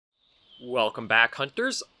Welcome back,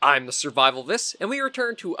 hunters. I'm the SurvivalVis, and we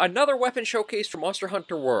return to another weapon showcase from Monster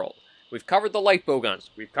Hunter World. We've covered the light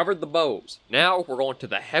bowguns, we've covered the bows. Now we're going to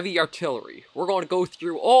the heavy artillery. We're going to go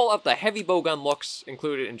through all of the heavy bowgun looks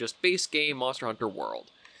included in just base game Monster Hunter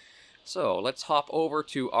World. So let's hop over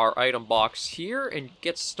to our item box here and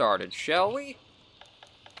get started, shall we?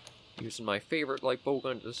 Using my favorite light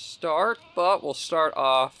bowgun to start, but we'll start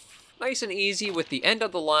off nice and easy with the end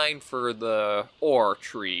of the line for the ore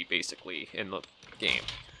tree, basically, in the game.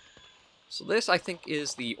 So this, I think,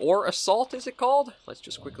 is the Ore Assault, is it called? Let's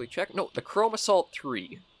just quickly check. No, the Chrome Assault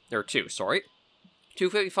 3. Or 2, sorry.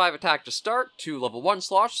 255 attack to start, 2 level 1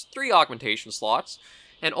 slots, 3 augmentation slots.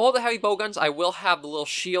 And all the heavy bowguns, I will have the little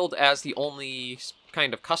shield as the only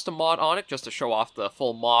kind of custom mod on it, just to show off the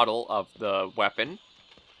full model of the weapon.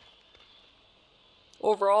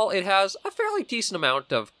 Overall, it has a fairly decent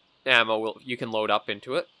amount of ammo you can load up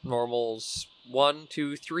into it. Normals 1,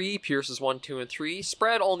 2, 3, pierces 1, 2, and 3.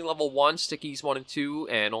 Spread only level 1, stickies 1 and 2,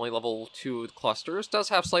 and only level 2 with clusters. Does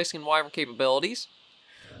have slicing and wyvern capabilities.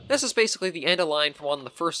 This is basically the end of line for one of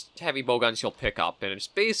the first heavy bowguns you'll pick up, and it's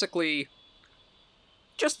basically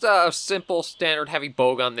just a simple standard heavy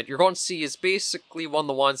bowgun that you're going to see is basically one of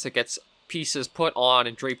the ones that gets pieces put on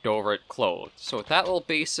and draped over it clothed. So with that little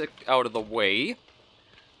basic out of the way,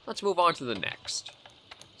 let's move on to the next.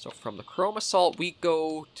 So from the Chrome Assault, we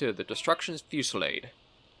go to the Destruction's Fusillade.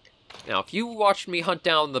 Now, if you watched me hunt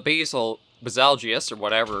down the Basalgius, or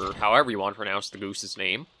whatever, however you want to pronounce the goose's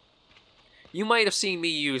name, you might have seen me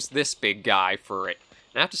use this big guy for it.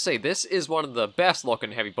 And I have to say, this is one of the best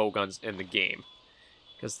looking heavy bowguns in the game.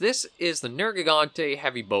 Because this is the Nergigante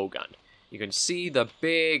heavy bowgun. You can see the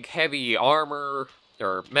big, heavy armor,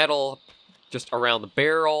 or metal, just around the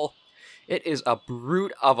barrel. It is a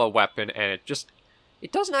brute of a weapon, and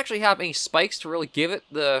it doesn't actually have any spikes to really give it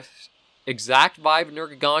the exact vibe of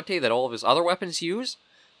Nergigante that all of his other weapons use.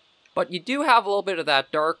 But you do have a little bit of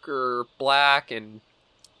that darker black and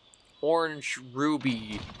orange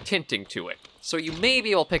ruby tinting to it. So you may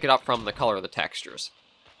be able to pick it up from the color of the textures.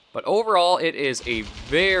 But overall, it is a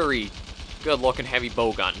very good looking heavy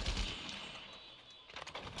bowgun.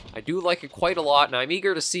 I do like it quite a lot, and I'm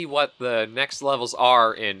eager to see what the next levels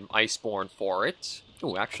are in Iceborne for it.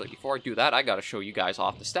 Oh, actually, before I do that, I gotta show you guys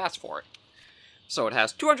off the stats for it. So it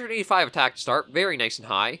has 285 attack to start, very nice and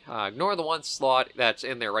high. Ignore the one slot that's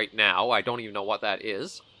in there right now, I don't even know what that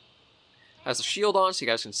is. Has a shield on so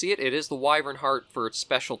you guys can see it. It is the Wyvern Heart for its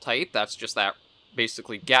special type, that's just that,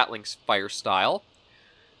 basically, Gatling's fire style.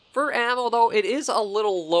 For ammo, though, it is a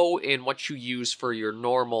little low in what you use for your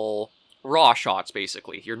normal raw shots,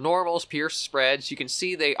 basically. Your normals, pierce, spreads, you can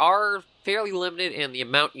see they are fairly limited in the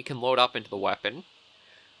amount you can load up into the weapon.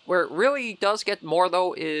 Where it really does get more,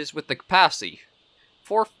 though, is with the capacity.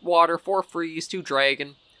 4 water, 4 freeze, 2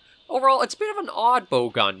 dragon. Overall, it's a bit of an odd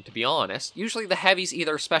bowgun, to be honest. Usually the heavies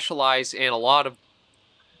either specialize in a lot of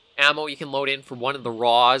ammo you can load in for one of the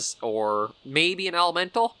raws, or maybe an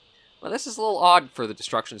elemental. Well, this is a little odd for the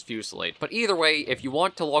Destruction's Fusillade. But either way, if you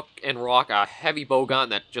want to look and rock a heavy bowgun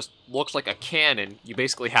that just looks like a cannon, you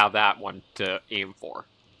basically have that one to aim for.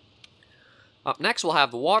 Up next, we'll have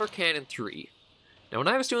the Water Cannon 3. Now, when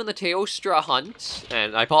I was doing the Teostra hunt,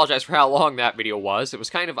 and I apologize for how long that video was, it was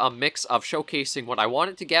kind of a mix of showcasing what I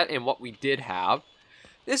wanted to get and what we did have.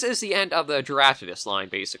 This is the end of the Geratidus line,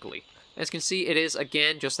 basically. As you can see, it is,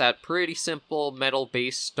 again, just that pretty simple metal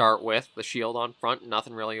base start with, the shield on front,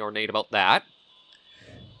 nothing really ornate about that.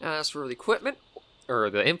 As for the equipment, or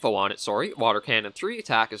the info on it, sorry, Water Cannon 3,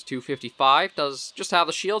 attack is 255, does just have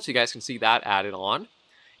the shield, so you guys can see that added on.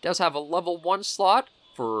 It does have a level 1 slot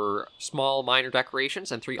for small minor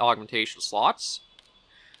decorations and 3 augmentation slots.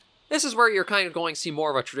 This is where you're kind of going to see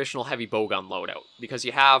more of a traditional heavy bowgun loadout, because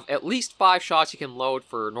you have at least 5 shots you can load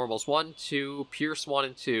for normals 1, 2, pierce 1,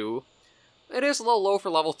 and 2. It is a little low for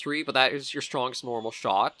level 3, but that is your strongest normal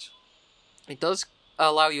shot. It does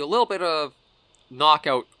allow you a little bit of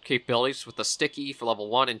knockout capabilities with the sticky for level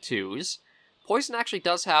 1 and 2s. Poison actually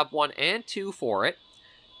does have 1 and 2 for it,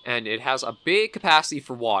 and it has a big capacity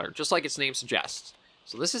for water, just like its name suggests.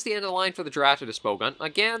 So this is the end of the line for the Geratidus bowgun.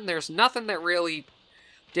 Again, there's nothing that really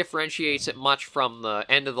differentiates it much from the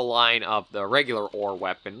end of the line of the regular ore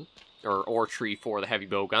weapon, or ore tree for the heavy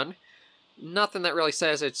bowgun. Nothing that really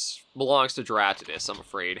says it belongs to Geratidus, I'm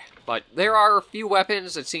afraid. But there are a few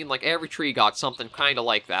weapons that seem like every tree got something kind of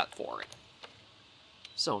like that for it.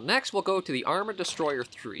 So next we'll go to the Armor Destroyer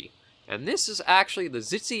 3. And this is actually the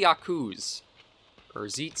Zitzi Yakuz. Or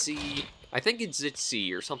Zitzi, I think it's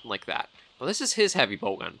Zitzi or something like that. Well, this is his heavy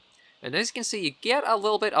bowgun. And as you can see, you get a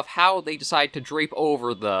little bit of how they decide to drape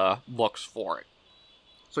over the looks for it.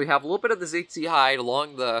 So you have a little bit of the Zitzi hide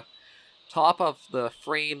along the top of the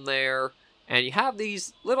frame there, and you have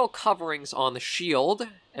these little coverings on the shield,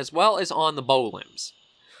 as well as on the bow limbs.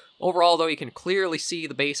 Overall, though, you can clearly see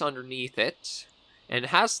the base underneath it, and it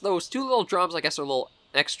has those two little drums, I guess are a little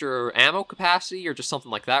extra ammo capacity, or just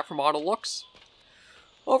something like that for model looks.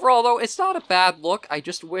 Overall, though, it's not a bad look. I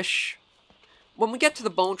just wish, when we get to the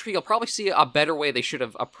bone tree, you'll probably see a better way they should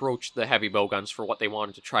have approached the heavy bowguns for what they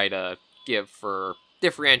wanted to try to give for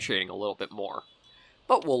differentiating a little bit more.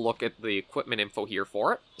 But we'll look at the equipment info here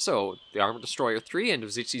for it. So, the Armor Destroyer 3 into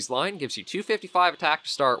Zitzi's line gives you 255 attack to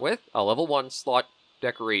start with, a level 1 slot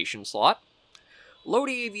decoration slot. Low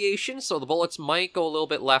deviation, so the bullets might go a little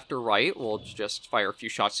bit left or right. We'll just fire a few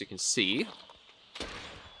shots so you can see.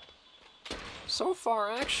 So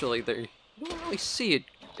far, actually, you don't really see it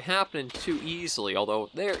happening too easily, although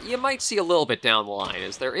you might see a little bit down the line,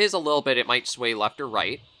 as there is a little bit it might sway left or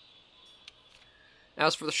right.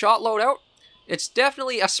 As for the shot loadout, it's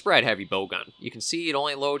definitely a spread heavy bowgun. You can see it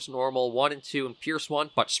only loads normal 1 and 2 and Pierce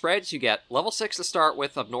 1, but spreads you get level 6 to start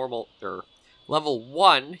with of normal, or level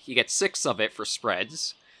 1 you get 6 of it for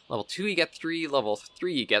spreads. Level 2 you get 3, level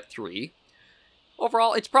 3 you get 3.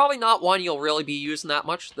 Overall, it's probably not one you'll really be using that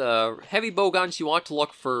much. The heavy bowguns, you want to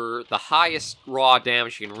look for the highest raw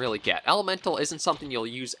damage you can really get. Elemental isn't something you'll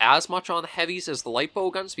use as much on the heavies as the light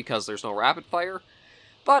bowguns because there's no rapid fire,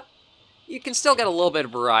 but you can still get a little bit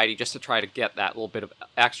of variety just to try to get that little bit of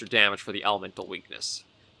extra damage for the elemental weakness.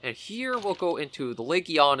 And here we'll go into the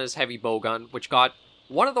Legiana's heavy bowgun, which got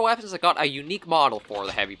one of the weapons that got a unique model for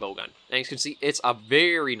the heavy bowgun. And you can see it's a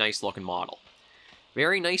very nice looking model.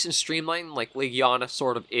 Very nice and streamlined, like Legiana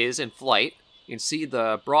sort of is in flight. You can see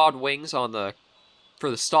the broad wings on for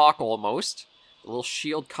the stock almost. The little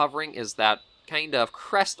shield covering is that kind of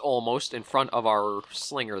crest almost in front of our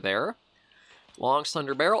slinger there. Long,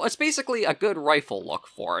 slender barrel. It's basically a good rifle look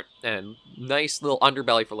for it, and nice little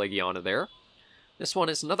underbelly for Legiana there. This one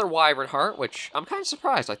is another Wyvern Heart, which I'm kind of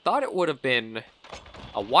surprised. I thought it would have been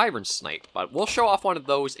a Wyvern Snipe, but we'll show off one of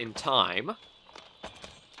those in time.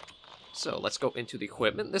 So let's go into the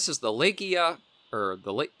equipment. This is the Legia,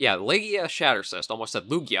 the Legia Shatter Cyst. Almost said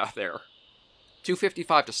Lugia there.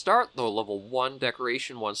 255 to start, the level 1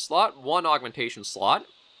 decoration, 1 slot, 1 augmentation slot.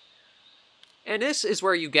 And this is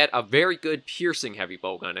where you get a very good piercing heavy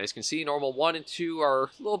bowgun. As you can see, normal 1 and 2 are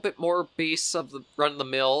a little bit more base of the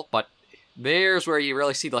run-of-the-mill, but there's where you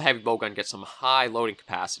really see the heavy bowgun get some high loading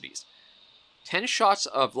capacities. 10 shots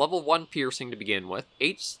of level 1 piercing to begin with,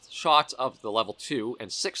 8 shots of the level 2,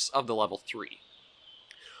 and 6 of the level 3.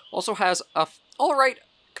 Also has a alright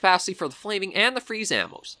capacity for the flaming and the freeze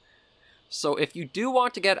ammos. So if you do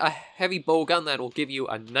want to get a heavy bowgun that will give you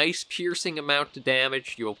a nice piercing amount of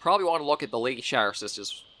damage, you'll probably want to look at the Lady Shatter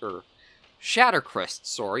Cyst, or Shattercrest,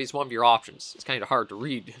 sorry, is one of your options. It's kind of hard to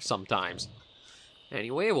read sometimes.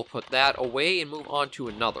 Anyway, we'll put that away and move on to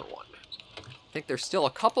another one. I think there's still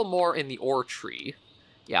a couple more in the ore tree.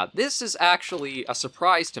 Yeah, this is actually a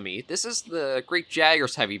surprise to me. This is the Great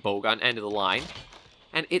Jagger's heavy bowgun, end of the line.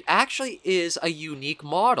 And it actually is a unique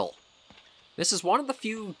model. This is one of the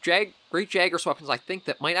few Great Jagger's weapons I think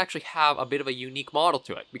that might actually have a bit of a unique model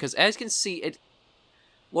to it. Because as you can see, it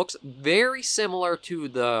looks very similar to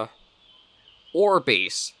the ore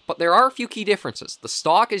base. But there are a few key differences. The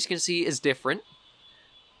stock, as you can see, is different.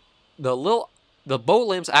 The bow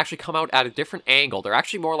limbs actually come out at a different angle. They're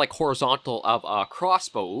actually more like horizontal of a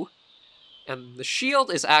crossbow. And the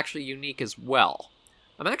shield is actually unique as well.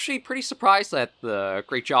 I'm actually pretty surprised that the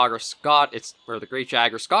Great Jagger's got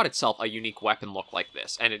itself a unique weapon look like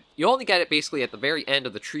this. And you only get it basically at the very end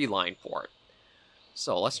of the tree line for it.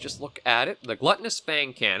 So let's just look at it. The Gluttonous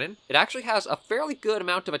Fang Cannon. It actually has a fairly good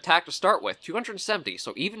amount of attack to start with. 270,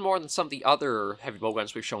 so even more than some of the other heavy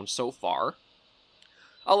bowguns we've shown so far.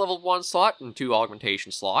 A level 1 slot and 2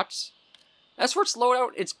 augmentation slots. As for its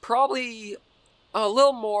loadout, it's probably a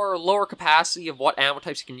little more lower capacity of what ammo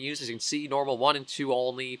types you can use. As you can see, normal 1 and 2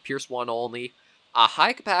 only, Pierce 1 only. A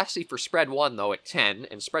high capacity for Spread 1, though, at 10,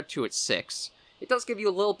 and Spread 2 at 6. It does give you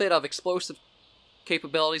a little bit of explosive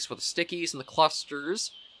capabilities for the stickies and the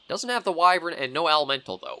clusters. Doesn't have the Wyvern and no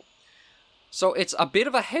Elemental, though. So it's a bit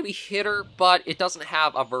of a heavy hitter, but it doesn't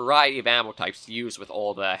have a variety of ammo types to use with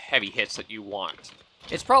all the heavy hits that you want.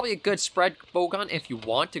 It's probably a good spread bowgun if you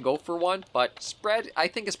want to go for one, but spread, I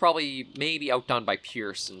think, is probably maybe outdone by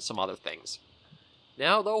Pierce and some other things.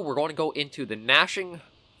 Now, though, we're going to go into the Gnashing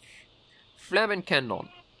Flammenkannon.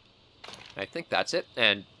 I think that's it,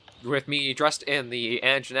 and with me dressed in the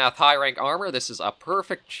Anjanath high rank armor, this is a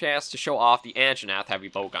perfect chance to show off the Anjanath heavy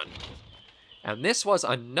bowgun. And this was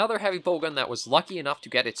another heavy bowgun that was lucky enough to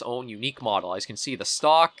get its own unique model. As you can see, the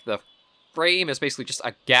stock, the frame is basically just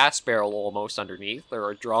a gas barrel almost underneath,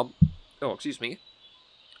 or a drum. Oh, excuse me.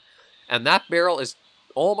 And that barrel is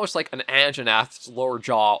almost like an Anjanath's lower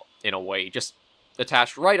jaw in a way, just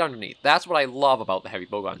attached right underneath. That's what I love about the heavy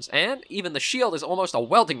bowguns. And even the shield is almost a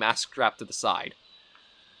welding mask strapped to the side.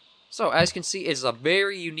 So, as you can see, it's a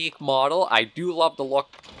very unique model. I do love the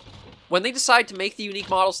look. When they decided to make the unique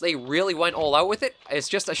models, they really went all out with it. It's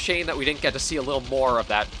just a shame that we didn't get to see a little more of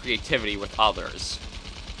that creativity with others.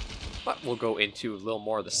 But we'll go into a little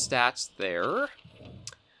more of the stats there.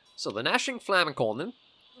 So, the Gnashing Flammenkolben,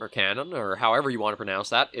 or Cannon, or however you want to pronounce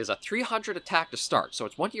that, is a 300 attack to start. So,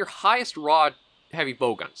 it's one of your highest raw heavy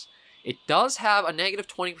bowguns. It does have a negative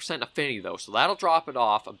 20% affinity, though, so that'll drop it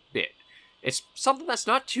off a bit. It's something that's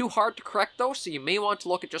not too hard to correct, though, so you may want to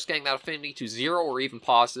look at just getting that affinity to 0 or even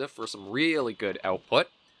positive for some really good output.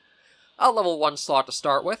 A level 1 slot to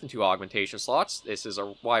start with, and 2 augmentation slots. This is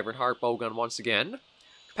a Wyvern Heart bowgun once again.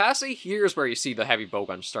 Capacity, here's where you see the heavy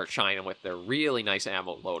bowguns start shining with their really nice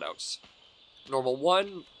ammo loadouts. Normal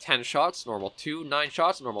 1, 10 shots. Normal 2, 9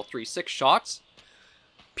 shots. Normal 3, 6 shots.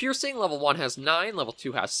 Piercing, level 1 has 9, level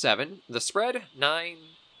 2 has 7. The spread, 9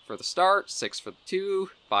 for the start, 6 for the 2,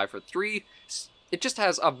 5 for the 3. It just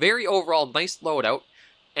has a very overall nice loadout,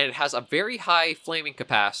 and it has a very high flaming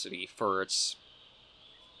capacity for its...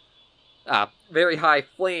 very high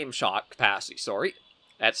flame shot capacity, sorry.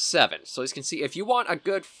 At 7. So as you can see, if you want a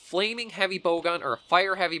good flaming heavy bowgun or a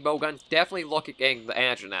fire heavy bowgun, definitely look at getting the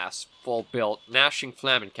Anjanath's full-built Gnashing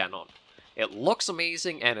Flammenkolben. It looks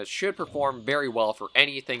amazing, and it should perform very well for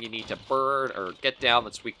anything you need to burn or get down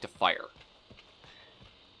that's weak to fire.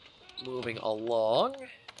 Moving along,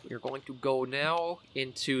 we're going to go now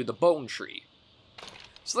into the Bone Tree.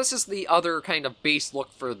 So this is the other kind of base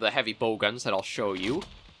look for the heavy bowguns that I'll show you.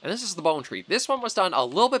 And this is the Bone Tree. This one was done a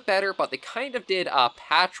little bit better, but they kind of did a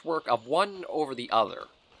patchwork of one over the other.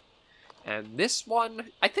 And this one,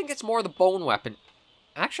 I think it's more the bone weapon.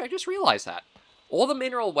 Actually, I just realized that. All the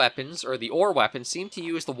mineral weapons, or the ore weapons, seem to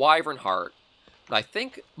use the Wyvern Heart. But I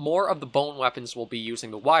think more of the bone weapons will be using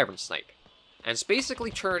the Wyvern Snipe. And it's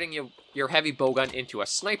basically turning your heavy bowgun into a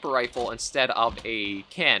sniper rifle instead of a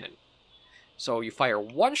cannon. So you fire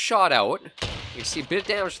one shot out, you can see a bit of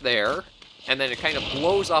damage there, and then it kind of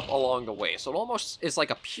blows up along the way. So it almost is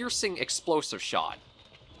like a piercing explosive shot.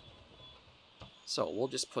 So we'll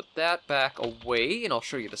just put that back away, and I'll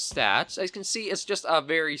show you the stats. As you can see, it's just a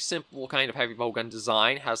very simple kind of heavy bowgun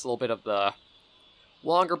design. Has a little bit of the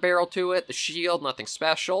longer barrel to it, the shield, nothing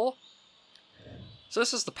special. So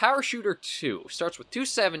this is the Power Shooter 2. Starts with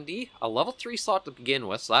 270, a level 3 slot to begin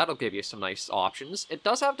with, so that'll give you some nice options. It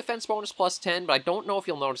does have defense bonus plus 10, but I don't know if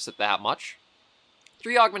you'll notice it that much.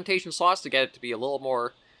 3 augmentation slots to get it to be a little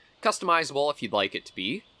more customizable if you'd like it to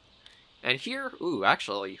be. And here, ooh,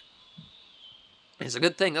 actually, it's a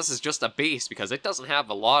good thing this is just a base, because it doesn't have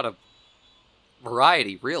a lot of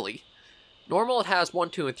variety, really. Normal, it has 1,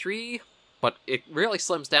 2, and 3. But it really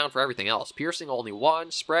slims down for everything else. Piercing only 1,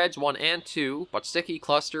 spreads 1 and 2, but sticky,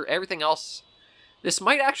 cluster, everything else. This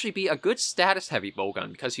might actually be a good status heavy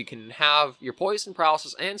bowgun, because you can have your poison,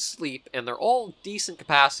 paralysis, and sleep, and they're all decent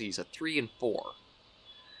capacities at 3 and 4.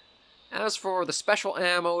 As for the special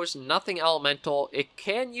ammos, nothing elemental. It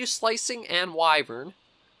can use slicing and wyvern,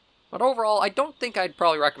 but overall I don't think I'd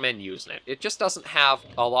probably recommend using it. It just doesn't have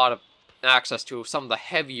a lot of access to some of the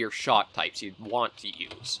heavier shot types you'd want to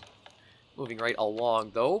use. Moving right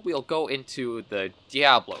along, though, we'll go into the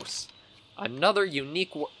Diablos. Another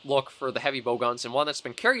unique look for the heavy bowguns, and one that's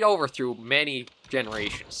been carried over through many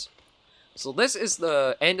generations. So this is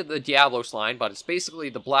the end of the Diablos line, but it's basically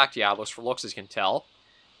the Black Diablos for looks, as you can tell.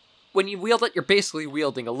 When you wield it, you're basically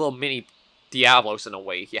wielding a little mini Diablos in a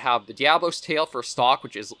way. You have the Diablos tail for stock,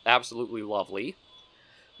 which is absolutely lovely.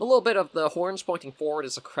 A little bit of the horns pointing forward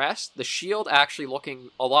as a crest. The shield actually looking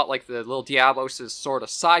a lot like the little Diablos' sort of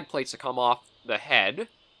side plates that come off the head.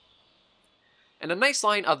 And a nice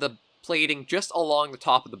line of the plating just along the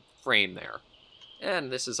top of the frame there.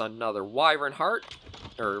 And this is another Wyvern Heart,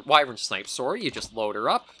 or Wyvern Snipe, sorry. You just load her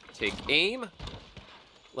up, take aim,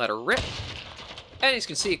 let her rip. And as you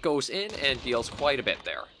can see, it goes in and deals quite a bit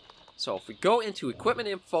there. So if we go into equipment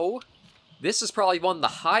info, this is probably one of the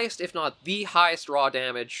highest, if not the highest raw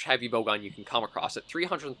damage heavy bowgun you can come across at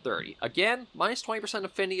 330. Again, minus 20%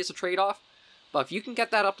 affinity is a trade-off, but if you can get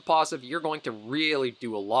that up to positive, you're going to really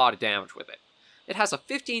do a lot of damage with it. It has a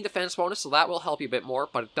 15 defense bonus, so that will help you a bit more,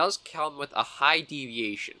 but it does come with a high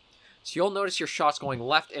deviation. So you'll notice your shots going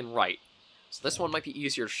left and right. So this one might be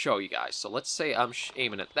easier to show you guys. So let's say I'm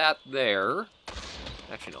aiming at that there.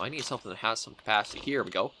 Actually, no, I need something that has some capacity. Here we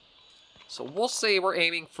go. So we'll say we're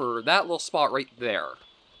aiming for that little spot right there.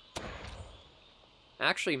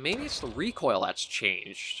 Actually, maybe it's the recoil that's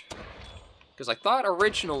changed. Because I thought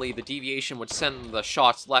originally the deviation would send the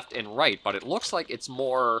shots left and right, but it looks like it's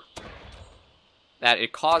more that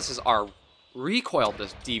it causes our recoil to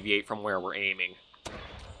deviate from where we're aiming.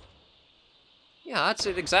 Yeah, that's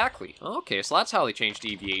it exactly. Okay, so that's how they changed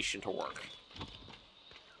deviation to work.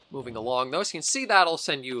 Moving along though, so you can see that'll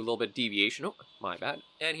send you a little bit of deviation. Oh, my bad.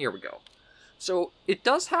 And here we go. So it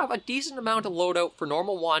does have a decent amount of loadout for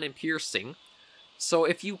normal 1 and piercing. So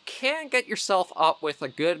if you can get yourself up with a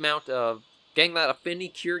good amount of getting that affinity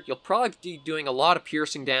cured, you'll probably be doing a lot of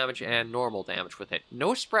piercing damage and normal damage with it.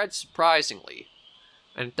 No spread, surprisingly.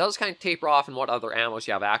 And it does kind of taper off in what other ammos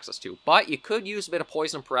you have access to. But you could use a bit of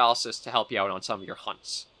poison paralysis to help you out on some of your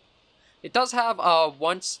hunts. It does have a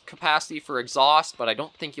once capacity for exhaust, but I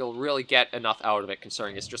don't think you'll really get enough out of it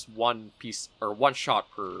considering it's just one piece, or one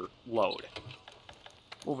shot per load.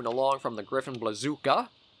 Moving along from the Griffin Bazooka,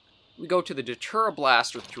 we go to the Datura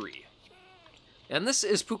Blaster 3. And this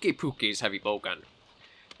is Puke Puke's heavy bowgun.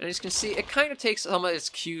 And as you can see, it kind of takes some of its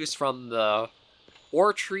cues from the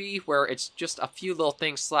ore tree, where it's just a few little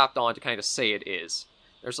things slapped on to kind of say it is.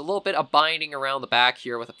 There's a little bit of binding around the back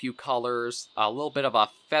here with a few colors, a little bit of a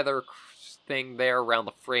feather thing there around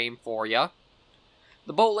the frame for you.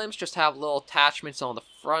 The bow limbs just have little attachments on the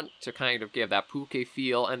front to kind of give that Puke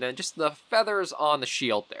feel, and then just the feathers on the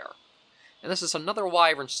shield there. And this is another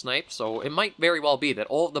Wyvern Snipe, so it might very well be that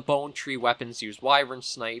all of the Bone Tree weapons use Wyvern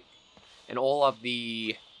Snipe, and all of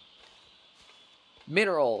the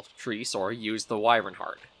Mineral Tree, use the Wyvern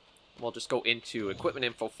Heart. We'll just go into equipment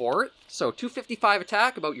info for it. So 255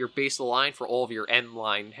 attack, about your base of the line for all of your end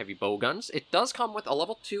line heavy bowguns. It does come with a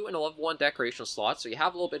level 2 and a level 1 decoration slot, so you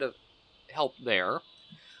have a little bit of help there.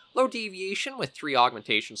 Low deviation with 3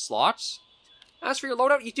 augmentation slots. As for your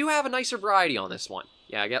loadout, you do have a nicer variety on this one.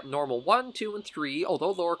 Yeah, I get normal 1, 2, and 3,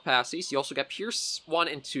 although lower capacities. You also get Pierce 1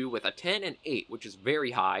 and 2 with a 10 and 8, which is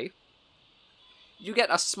very high. You get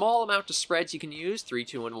a small amount of spreads you can use, 3,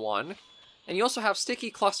 2, and 1. And you also have Sticky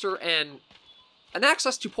Cluster and an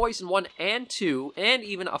access to Poison 1 and 2, and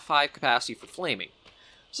even a 5 capacity for Flaming.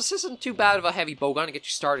 So this isn't too bad of a heavy bowgun to get you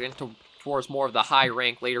started towards more of the high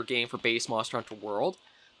rank later game for base Monster Hunter World.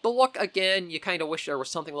 The look, again, you kind of wish there was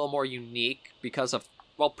something a little more unique because of,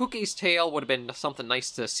 well, Puke's tail would have been something nice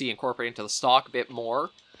to see incorporated into the stock a bit more.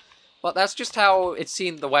 But that's just how it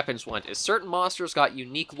seemed the weapons went, is certain monsters got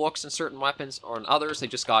unique looks in certain weapons, or in others they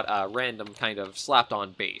just got a random kind of slapped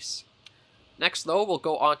on base. Next, though, we'll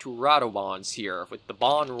go on to Radobans here, with the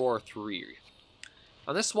Bon Roar 3.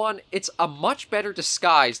 On this one, it's a much better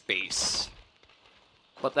disguised base.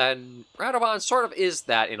 But then, Radoban sort of is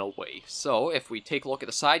that in a way. So, if we take a look at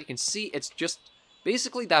the side, you can see it's just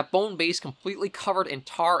basically that bone base completely covered in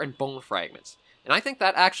tar and bone fragments. And I think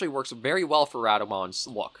that actually works very well for Radoban's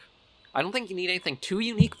look. I don't think you need anything too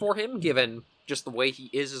unique for him, given just the way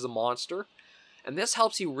he is as a monster. And this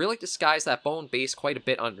helps you really disguise that bone base quite a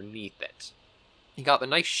bit underneath it. You got the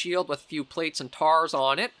nice shield with a few plates and tars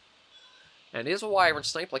on it. And it is a Wyvern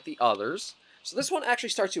Snipe like the others. So this one actually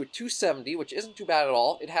starts you at 270, which isn't too bad at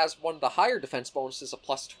all. It has one of the higher defense bonuses of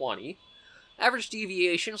plus 20. Average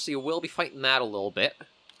deviation, so you will be fighting that a little bit.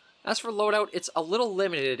 As for loadout, it's a little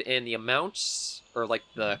limited in the amounts, or like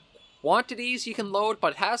the quantities you can load,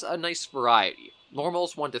 but it has a nice variety.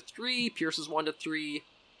 Normal's 1 to 3, Pierce's 1 to 3,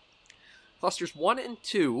 Clusters 1 and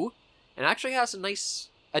 2, and actually has a nice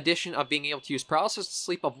addition of being able to use Paralysis to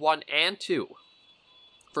Sleep of 1 and 2.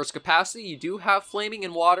 For its capacity, you do have Flaming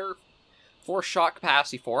and Water, 4 shot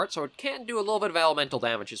capacity for it, so it can do a little bit of elemental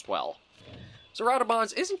damage as well. So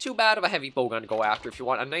Radobans isn't too bad of a heavy bowgun to go after if you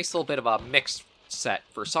want a nice little bit of a mixed set,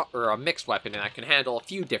 or a mixed weapon that can handle a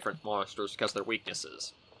few different monsters because of their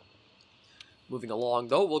weaknesses. Moving along,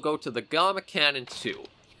 though, we'll go to the Gamma Cannon 2.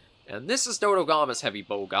 And this is Dodogama's heavy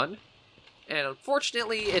bowgun. And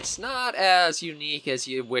unfortunately, it's not as unique as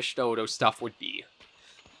you wish Dodo stuff would be.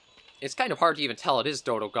 It's kind of hard to even tell it is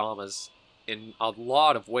Dodogama's in a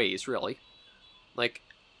lot of ways, really. Like,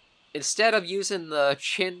 instead of using the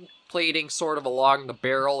chin plating sort of along the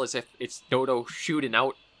barrel as if it's Dodo shooting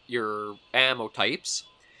out your ammo types,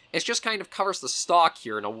 it just kind of covers the stock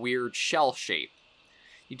here in a weird shell shape.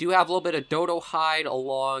 You do have a little bit of Dodo hide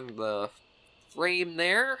along the frame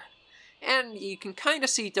there, and you can kind of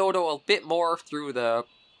see Dodo a bit more through the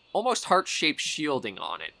almost heart-shaped shielding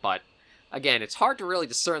on it, but again, it's hard to really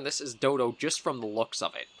discern this is Dodo just from the looks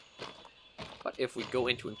of it. But if we go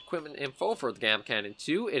into equipment info for the Gamma Cannon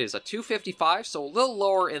 2, it is a 255, so a little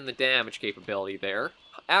lower in the damage capability there.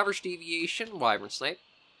 Average deviation, Wyvern Snipe.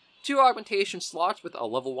 2 augmentation slots with a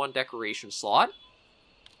level 1 decoration slot.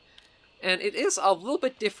 And it is a little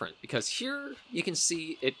bit different, because here you can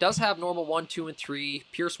see it does have normal 1, 2, and 3,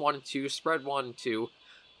 Pierce 1 and 2, Spread 1 and 2,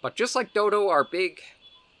 But just like Dodo, our big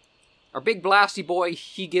blasty boy,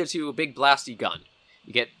 he gives you a big blasty gun.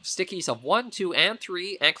 You get stickies of 1, 2, and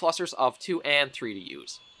 3, and clusters of 2 and 3 to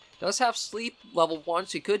use. It does have sleep level 1,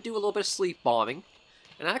 so you could do a little bit of sleep bombing.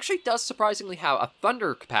 And it actually does surprisingly have a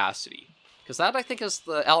thunder capacity, because that I think is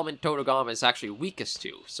the element Dodogama is actually weakest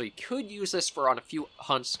to. So you could use this for on a few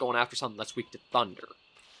hunts going after something that's weak to thunder.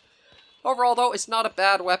 Overall though, it's not a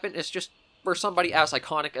bad weapon, it's just for somebody as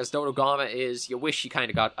iconic as Dodogama is, you wish you kind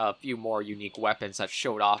of got a few more unique weapons that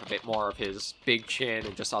showed off a bit more of his big chin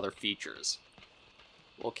and just other features.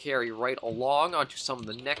 We'll carry right along onto some of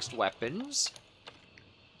the next weapons.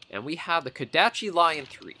 And we have the Kodachi Lion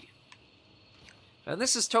 3. And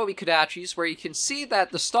this is Toby Kodachi's, where you can see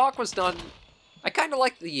that the stock was done... I kind of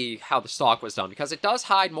like how the stock was done, because it does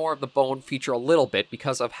hide more of the bone feature a little bit,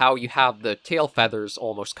 because of how you have the tail feathers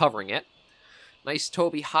almost covering it. Nice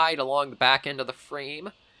Toby hide along the back end of the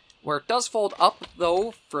frame. Where it does fold up,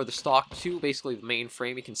 though, for the stock to basically the main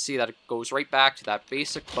frame, you can see that it goes right back to that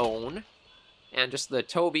basic bone. And just the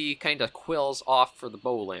Toby kind of quills off for the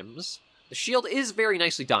bow limbs. The shield is very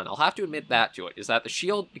nicely done. I'll have to admit that to it, is that the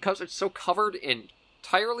shield, because it's so covered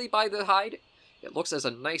entirely by the hide, it looks as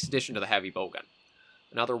a nice addition to the heavy bowgun.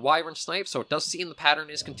 Another Wyvern Snipe, so it does seem the pattern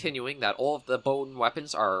is continuing, that all of the bone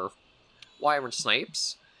weapons are Wyvern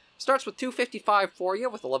Snipes. Starts with 255 for you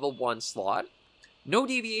with a level 1 slot. No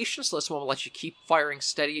deviation, so this one will let you keep firing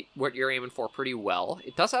steady what you're aiming for pretty well.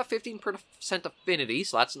 It does have 15% affinity,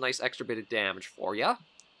 so that's a nice extra bit of damage for you.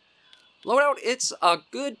 Loadout, it's a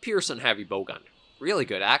good Pearson heavy bowgun. Really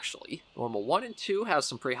good, actually. Normal 1 and 2 has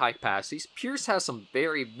some pretty high capacities. Pierce has some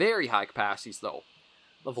very, very high capacities, though.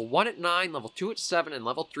 Level 1 at 9, level 2 at 7, and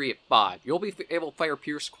level 3 at 5. You'll be able to fire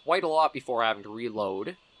Pierce quite a lot before having to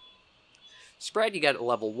reload. Spread, you get a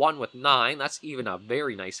level 1 with 9. That's even a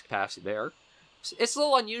very nice capacity there. It's a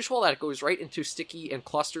little unusual that it goes right into Sticky and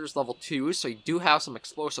Clusters level 2, so you do have some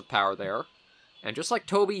explosive power there. And just like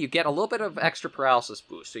Toby, you get a little bit of extra paralysis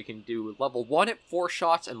boost, so you can do level 1 at 4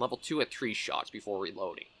 shots and level 2 at 3 shots before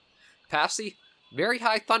reloading. Capacity, very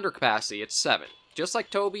high thunder capacity at 7. Just like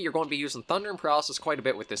Toby, you're going to be using thunder and paralysis quite a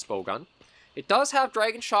bit with this bowgun. It does have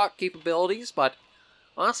dragon shot capabilities, but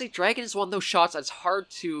honestly, dragon is one of those shots that's hard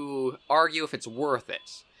to argue if it's worth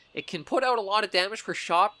it. It can put out a lot of damage per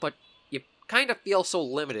shot, but you kind of feel so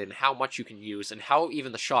limited in how much you can use and how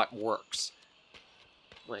even the shot works.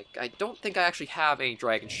 Like, I don't think I actually have any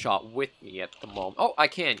dragon shot with me at the moment. Oh, I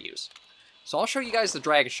can use. So I'll show you guys the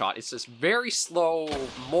dragon shot. It's this very slow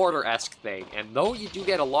mortar-esque thing, and though you do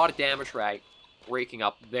get a lot of damage raking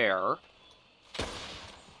up there...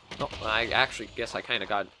 Oh, I actually guess I kind of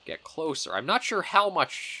got to get closer. I'm not sure how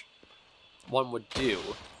much one would do.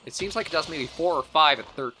 It seems like it does maybe 4 or 5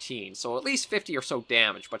 at 13, so at least 50 or so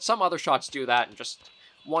damage, but some other shots do that in just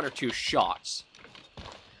 1 or 2 shots.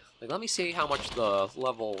 Like, let me see how much the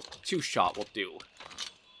level 2 shot will do.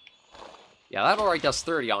 Yeah, that already does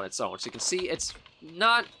 30 on its own, so you can see it's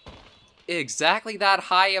not exactly that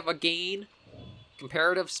high of a gain,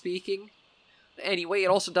 comparative speaking. Anyway, it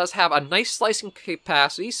also does have a nice slicing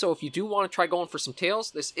capacity, so if you do want to try going for some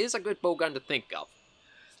tails, this is a good bowgun to think of.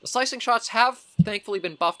 The slicing shots have thankfully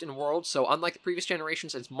been buffed in Worlds, so unlike the previous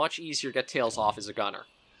generations, it's much easier to get tails off as a gunner.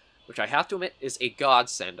 Which I have to admit is a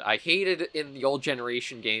godsend. I hated it in the old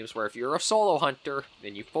generation games where if you're a solo hunter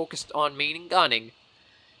and you focused on main and gunning,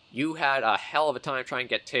 you had a hell of a time trying to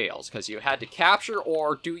get tails, because you had to capture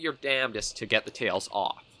or do your damnedest to get the tails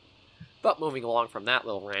off. But moving along from that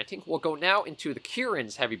little ranting, we'll go now into the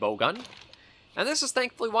Kirin's heavy bowgun. And this is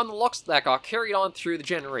thankfully one of the looks that got carried on through the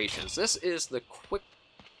generations. This is the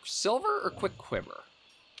Quicksilver or Quickquiver?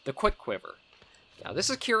 The Quickquiver. Now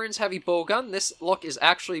this is Kirin's heavy bowgun. This look is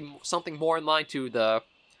actually something more in line to the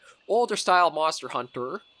older style Monster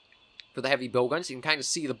Hunter for the heavy bowguns. You can kind of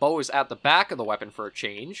see the bow is at the back of the weapon for a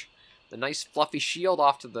change. The nice fluffy shield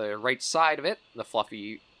off to the right side of it. The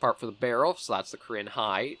fluffy part for the barrel, so that's the Kirin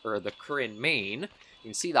hide, or the Kirin main. You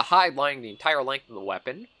can see the hide lining the entire length of the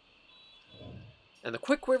weapon. And the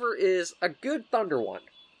Quickquiver is a good thunder one.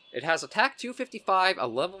 It has attack 255, a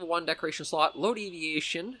level 1 decoration slot, low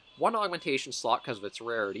deviation, 1 augmentation slot because of its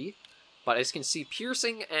rarity. But as you can see,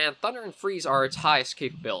 piercing and thunder and freeze are its highest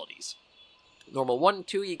capabilities. Normal 1 and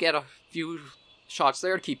 2, you get a few shots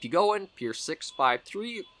there to keep you going. Pierce 6, 5,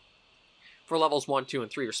 3 for levels 1, 2,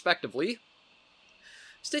 and 3 respectively.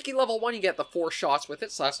 Sticky level 1, you get the 4 shots with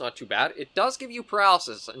it, so that's not too bad. It does give you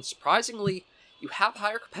paralysis, and surprisingly, you have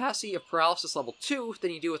higher capacity of paralysis level 2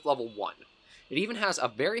 than you do with level 1. It even has a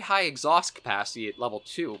very high exhaust capacity at level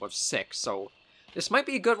 2 of 6, so this might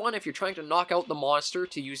be a good one if you're trying to knock out the monster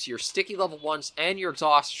to use your sticky level 1s and your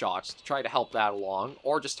exhaust shots to try to help that along,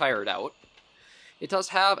 or just tire it out. It does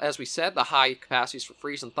have, as we said, the high capacities for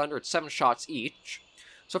freeze and thunder at 7 shots each.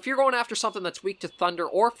 So if you're going after something that's weak to thunder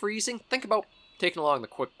or freezing, think about taking along the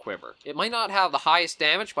Quick Quiver. It might not have the highest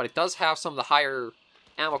damage, but it does have some of the higher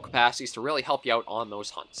ammo capacities to really help you out on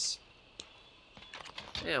those hunts.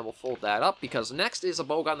 And we'll fold that up, because next is a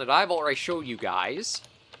bowgun that I've already showed you guys.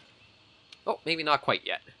 Oh, maybe not quite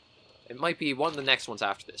yet. It might be one of the next ones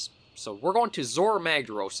after this. So we're going to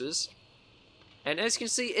Zoromagdaros's. And as you can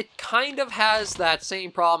see, it kind of has that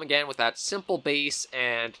same problem again with that simple base,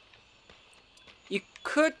 and you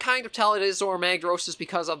could kind of tell it is Zoromagdaros's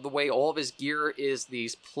because of the way all of his gear is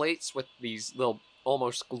these plates with these little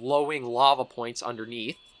almost glowing lava points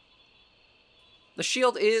underneath. The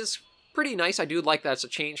shield is pretty nice. I do like that it's a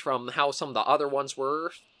change from how some of the other ones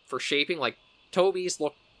were for shaping. Like, Toby's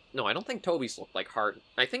look... No, I don't think Toby's looked like heart.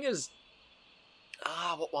 I think it was...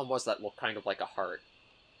 what one was that looked kind of like a heart?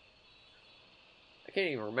 I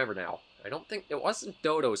can't even remember now. I don't think... It wasn't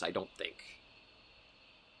Dodo's, I don't think.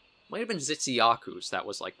 Might have been Zitsuyaku's that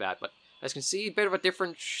was like that, but as you can see, a bit of a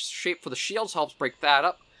different shape for the shields helps break that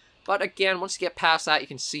up. But again, once you get past that, you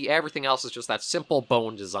can see everything else is just that simple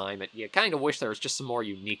bone design that you kind of wish there was just some more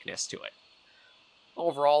uniqueness to it.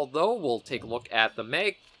 Overall, though, we'll take a look at the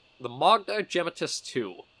Magda Gemitus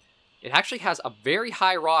 2. It actually has a very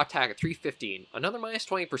high raw attack at 315, another minus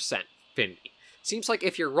 20% affinity. Seems like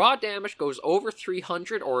if your raw damage goes over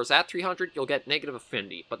 300 or is at 300, you'll get negative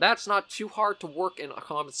affinity, but that's not too hard to work and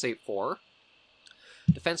compensate for.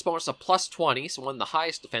 Defense bonus of plus 20, so one of the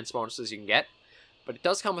highest defense bonuses you can get, but it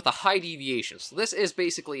does come with a high deviation, so this is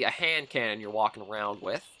basically a hand cannon you're walking around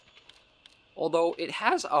with. Although it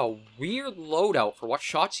has a weird loadout for what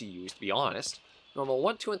shots you use, to be honest. Normal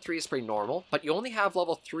 1, 2, and 3 is pretty normal, but you only have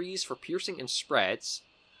level 3s for piercing and spreads.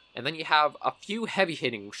 And then you have a few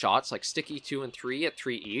heavy-hitting shots, like Sticky 2 and 3 at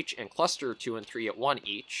 3 each, and Cluster 2 and 3 at 1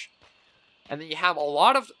 each. And then you have a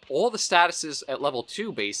lot of all the statuses at level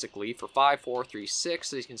 2, basically, for 5, 4, 3,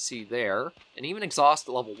 6, as you can see there. And even Exhaust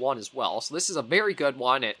at level 1 as well. So this is a very good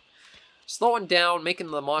one at slowing down,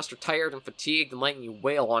 making the monster tired and fatigued, and letting you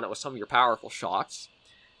wail on it with some of your powerful shots.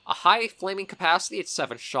 A high flaming capacity at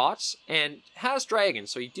 7 shots, and has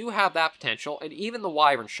dragons, so you do have that potential, and even the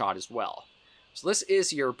wyvern shot as well. So this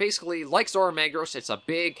is your, basically, like Zoromagdaros, it's a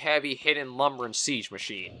big, heavy, hidden lumber and siege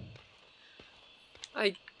machine.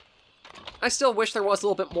 I still wish there was a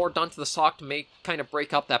little bit more done to the stock to kind of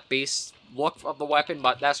break up that base look of the weapon,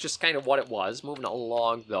 but that's just kind of what it was. Moving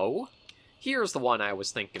along, though, here's the one I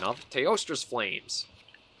was thinking of, Teostra's Flames.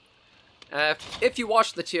 If you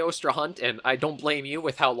watched the Teostra hunt, and I don't blame you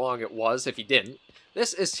with how long it was if you didn't,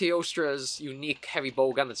 this is Teostra's unique heavy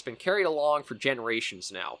bowgun that's been carried along for generations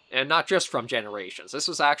now. And not just from generations. This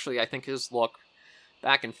was actually, I think, his look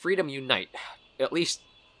back in Freedom Unite. At least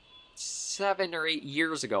 7 or 8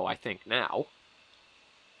 years ago, I think, now.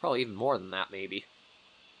 Probably even more than that, maybe.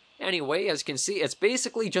 Anyway, as you can see, it's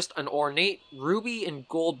basically just an ornate ruby and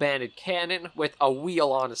gold banded cannon with a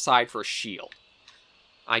wheel on the side for a shield.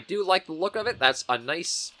 I do like the look of it. That's a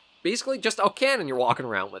nice... Basically, just a cannon you're walking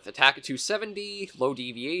around with. Attack at 270, low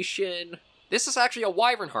deviation. This is actually a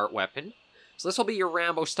Wyvern Heart weapon. So this will be your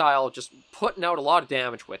Rambo style, just putting out a lot of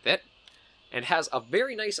damage with it. And has a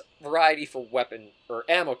very nice variety for weapon, or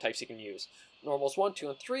ammo types you can use. Normals 1, 2,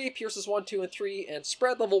 and 3, pierces 1, 2, and 3, and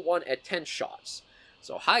spread level 1 at 10 shots.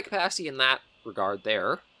 So high capacity in that regard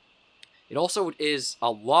there. It also is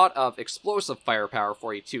a lot of explosive firepower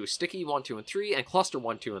for you too. Sticky 1, 2, and 3, and Cluster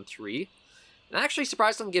 1, 2, and 3. And actually,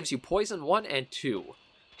 surprisingly, gives you Poison 1 and 2.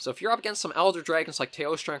 So if you're up against some Elder Dragons like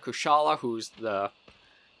Teostra and Kushala, who's the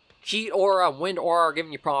Heat Aura and Wind Aura are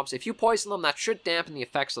giving you problems, if you poison them, that should dampen the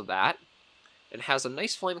effects of that. It has a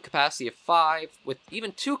nice flame capacity of 5, with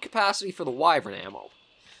even 2 capacity for the Wyvern ammo.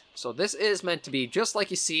 So this is meant to be, just like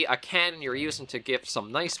you see, a cannon you're using to give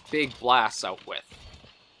some nice big blasts out with.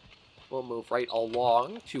 We'll move right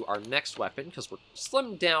along to our next weapon, because we're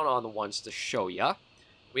slimmed down on the ones to show ya.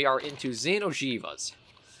 We are into Xenogivas.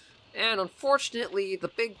 And unfortunately, the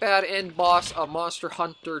big bad end boss of Monster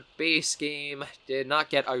Hunter base game did not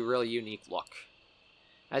get a really unique look.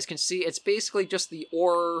 As you can see, it's basically just the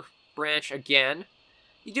ore branch again.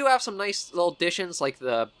 You do have some nice little additions, like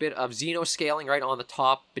the bit of Xenoscaling right on the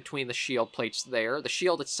top between the shield plates there. The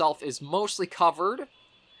shield itself is mostly covered.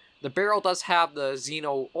 The barrel does have the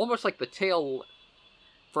Xeno, almost like the tail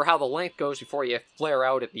for how the length goes before you flare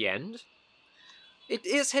out at the end. It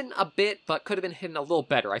is hidden a bit, but could have been hidden a little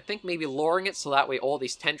better. I think maybe lowering it so that way all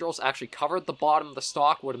these tendrils actually covered the bottom of the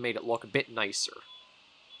stock would have made it look a bit nicer.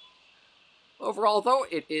 Overall, though,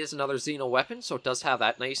 it is another Xeno weapon, so it does have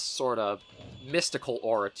that nice sort of mystical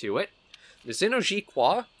aura to it. The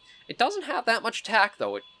Xenojiqua, It doesn't have that much attack,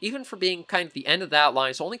 though. Even for being kind of the end of that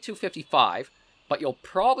line, it's only 255, but you'll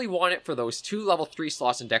probably want it for those 2 level 3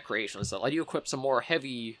 slots in decorations that let you equip some more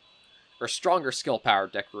heavy or stronger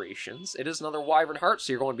skill-powered decorations. It is another Wyvern Heart,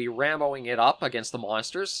 so you're going to be Ramboing it up against the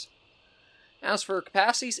monsters. As for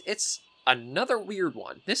capacities, it's another weird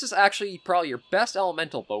one. This is actually probably your best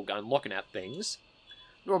elemental bowgun looking at things.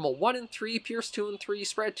 Normal 1 and 3, Pierce 2 and 3,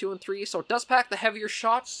 Spread 2 and 3, so it does pack the heavier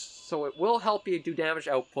shots, so it will help you do damage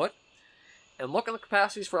output. And look at the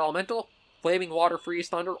capacities for elemental, Flaming Water, Freeze,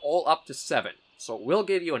 Thunder, all up to 7. So it will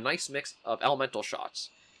give you a nice mix of elemental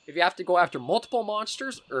shots. If you have to go after multiple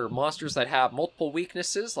monsters, or monsters that have multiple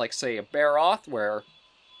weaknesses, like say a Baroth, where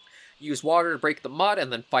you use water to break the mud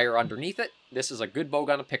and then fire underneath it, this is a good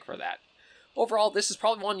bowgun to pick for that. Overall, this is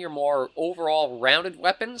probably one of your more overall rounded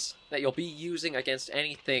weapons that you'll be using against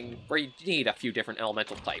anything where you need a few different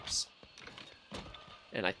elemental types.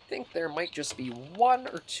 And I think there might just be 1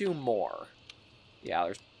 or 2 more. Yeah,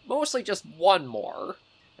 there's mostly just 1 more,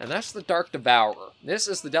 and that's the Dark Devourer. This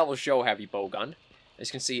is the Devil's Joe heavy bowgun. As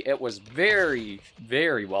you can see, it was very,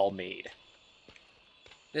 very well made.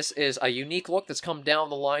 This is a unique look that's come down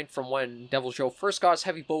the line from when Devil's Joe first got his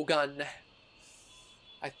heavy bowgun.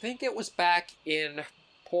 I think it was back in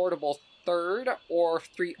Portable 3rd or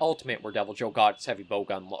 3 Ultimate where Devil Joe got its heavy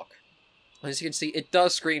bowgun look. As you can see, it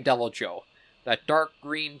does scream Devil Joe. That dark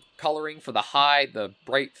green coloring for the hide, the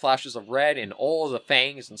bright flashes of red, and all of the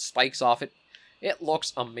fangs and spikes off it. It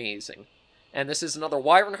looks amazing. And this is another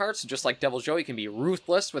Wyvern Heart, so just like Devil Joe, you can be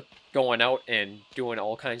ruthless with going out and doing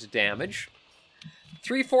all kinds of damage.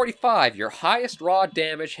 345, your highest raw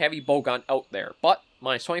damage heavy bowgun out there, but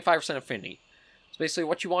minus 25% affinity. So basically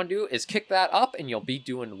what you want to do is kick that up and you'll be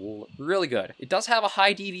doing really good. It does have a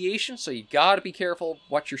high deviation, so you gotta be careful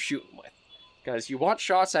what you're shooting with. Because you want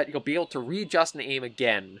shots that you'll be able to readjust and aim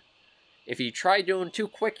again. If you try doing too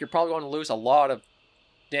quick, you're probably going to lose a lot of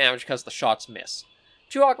damage because the shots miss.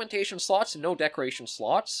 2 augmentation slots and no decoration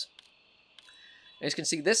slots. As you can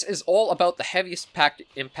see, this is all about the heaviest packed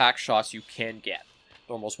impact shots you can get.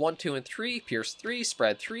 Normals 1, 2, and 3, Pierce 3,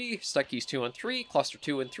 Spread 3, Stuck Keys 2 and 3, Cluster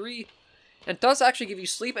 2 and 3. And it does actually give you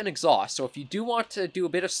sleep and exhaust, so if you do want to do a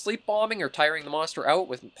bit of sleep bombing or tiring the monster out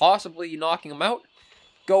with possibly knocking him out,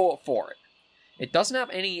 go for it. It doesn't have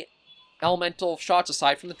any elemental shots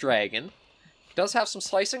aside from the dragon. It does have some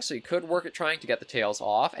slicing, so you could work at trying to get the tails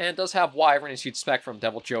off, and it does have Wyvern, as you'd expect from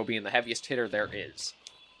Devil Joe being the heaviest hitter there is.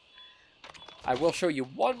 I will show you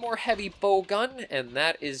one more heavy bowgun, and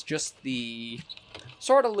that is just the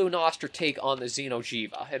sort of Lunastra take on the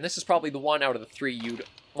Xeno'jiiva, and this is probably the one out of the 3 you'd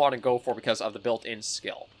want to go for because of the built-in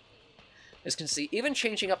skill. As you can see, even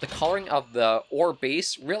changing up the coloring of the ore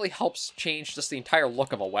base really helps change just the entire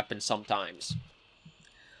look of a weapon sometimes.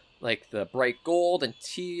 Like the bright gold and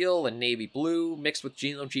teal and navy blue mixed with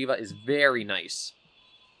Xeno'jiiva is very nice.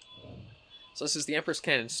 So this is the Empress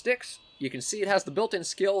Cannon Sticks. You can see it has the built-in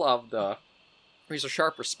skill of the razor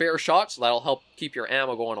sharp or spare shot, so that'll help keep your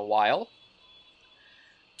ammo going a while.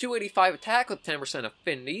 285 attack with 10%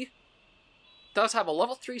 affinity. Does have a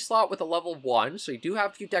level 3 slot with a level 1, so you do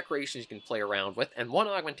have a few decorations you can play around with, and 1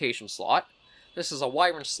 augmentation slot. This is a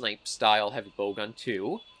Wyvern Snipe style heavy bowgun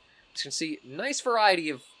too. As you can see, nice variety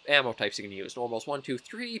of ammo types you can use. Normals 1, 2,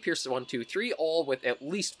 3, Pierces 1, 2, 3, all with at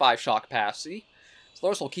least 5 shot capacity. So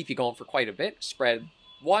those will keep you going for quite a bit. Spread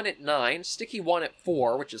 1 at 9, Sticky 1 at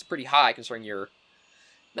 4, which is pretty high considering your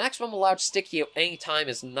maximum allowed sticky at any time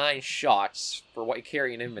is 9 shots for what you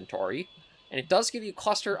carry in inventory. And it does give you a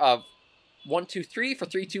cluster of 1, 2, 3 for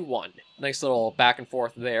 3, 2, 1. Nice little back and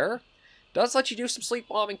forth there. Does let you do some sleep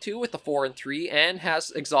bombing too with the 4 and 3, and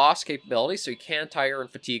has exhaust capability, so you can tire and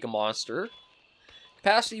fatigue a monster.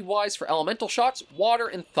 Capacity-wise for elemental shots, water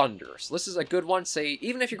and thunder. So this is a good one, say,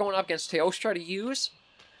 even if you're going up against Teostra to use,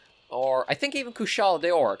 or I think even Kushala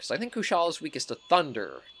Daora, because I think Kushala is weakest to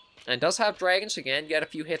thunder. And it does have dragons, so again, you get a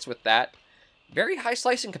few hits with that. Very high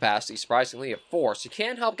slicing capacity, surprisingly, at 4, so you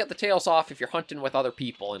can help get the tails off if you're hunting with other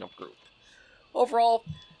people in a group. Overall,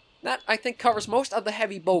 that, I think, covers most of the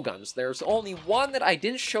heavy bowguns. There's only one that I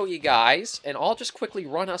didn't show you guys, and I'll just quickly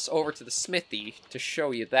run us over to the smithy to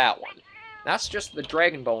show you that one. That's just the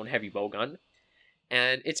Dragonbone heavy bowgun.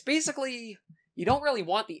 And it's basically, you don't really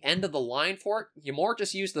want the end of the line for it. You more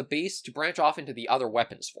just use the base to branch off into the other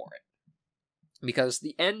weapons for it. Because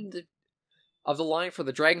the end of the line for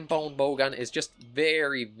the Dragonbone bowgun is just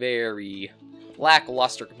very, very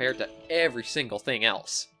lackluster compared to every single thing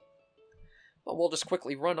else. But we'll just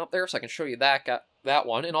quickly run up there so I can show you that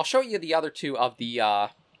one, and I'll show you the other two of the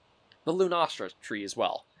Lunastra tree as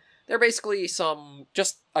well. They're basically some,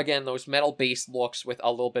 just, again, those metal-based looks with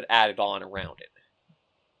a little bit added on around it.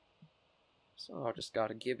 So I'll just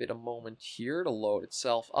gotta give it a moment here to load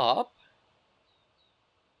itself up.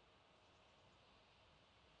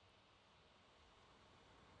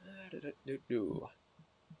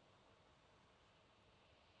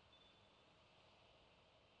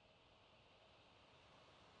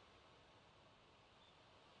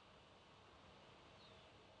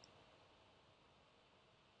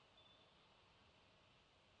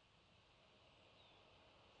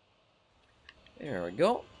 There we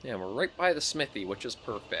go. And we're right by the smithy, which is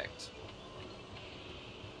perfect.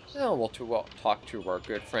 Now we'll talk to our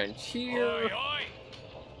good friend here. Oi, oi.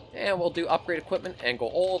 And we'll do upgrade equipment and go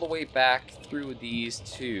all the way back through these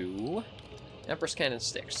two Empress Cannon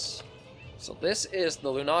sticks. So this is the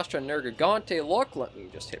Lunastra Nergigante look. Let me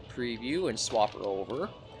just hit preview and swap her over.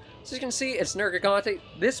 So you can see it's Nergigante.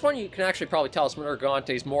 This one you can actually probably tell it's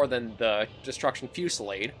Nergigante's more than the Destruction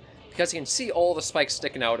Fusillade, because you can see all the spikes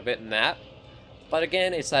sticking out of it and that. But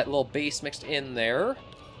again, it's that little base mixed in there.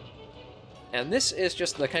 And this is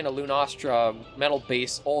just the kind of Lunastra metal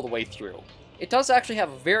base all the way through. It does actually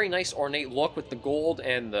have a very nice ornate look with the gold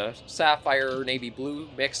and the sapphire navy blue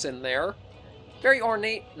mix in there. Very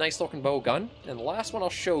ornate, nice looking bow gun. And the last one I'll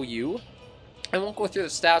show you, I won't go through the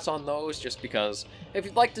stats on those just because if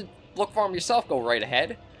you'd like to look for them yourself, go right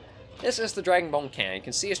ahead. This is the Dragon Bone Cannon. You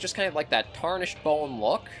can see it's just kind of like that tarnished bone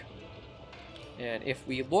look. And if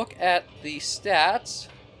we look at the stats,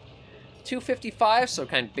 255, so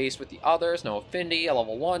kind of base with the others, no affinity, a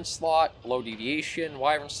level 1 slot, low deviation,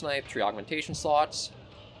 wyvern snipe, tree augmentation slots.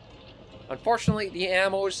 Unfortunately, the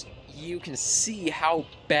ammos, you can see how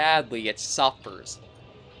badly it suffers.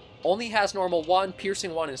 Only has normal 1,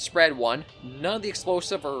 piercing 1, and spread 1, none of the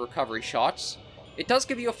explosive or recovery shots. It does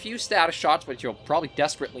give you a few status shots, which you'll probably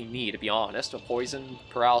desperately need, to be honest, of poison,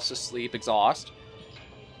 paralysis, sleep, exhaust.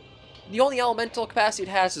 The only elemental capacity it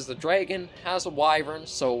has is the dragon, has a wyvern,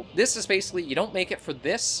 so this is basically, you don't make it for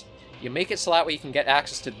this, you make it so that way you can get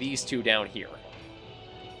access to these two down here.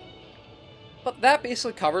 But that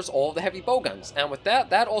basically covers all of the heavy bowguns, and with that,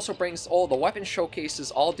 that also brings all the weapon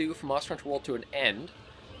showcases I'll do for Monster Hunter World to an end.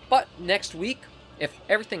 But next week, if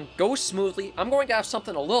everything goes smoothly, I'm going to have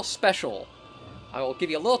something a little special. I will give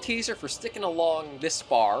you a little teaser for sticking along this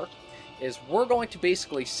far, is we're going to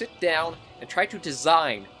basically sit down and try to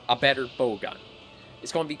design a better bowgun.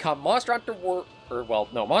 It's going to become Monster Hunter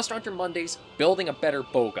Monster Hunter Mondays, building a better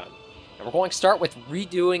bowgun. And we're going to start with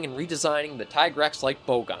redoing and redesigning the Tigrex-like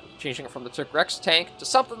bowgun, changing it from the Tigrex tank to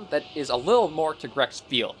something that is a little more Tigrex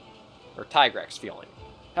feeling, or Tigrex feeling.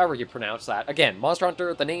 However you pronounce that. Again, Monster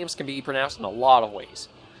Hunter, the names can be pronounced in a lot of ways.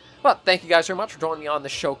 But thank you guys very much for joining me on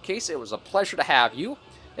this showcase. It was a pleasure to have you.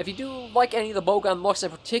 If you do like any of the bowgun looks in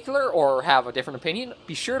particular, or have a different opinion,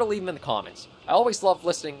 be sure to leave them in the comments. I always love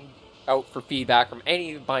listening out for feedback from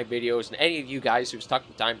any of my videos and any of you guys who's took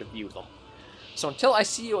the time to view them. So until I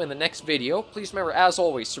see you in the next video, please remember, as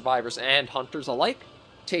always, survivors and hunters alike,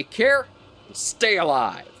 take care and stay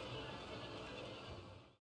alive!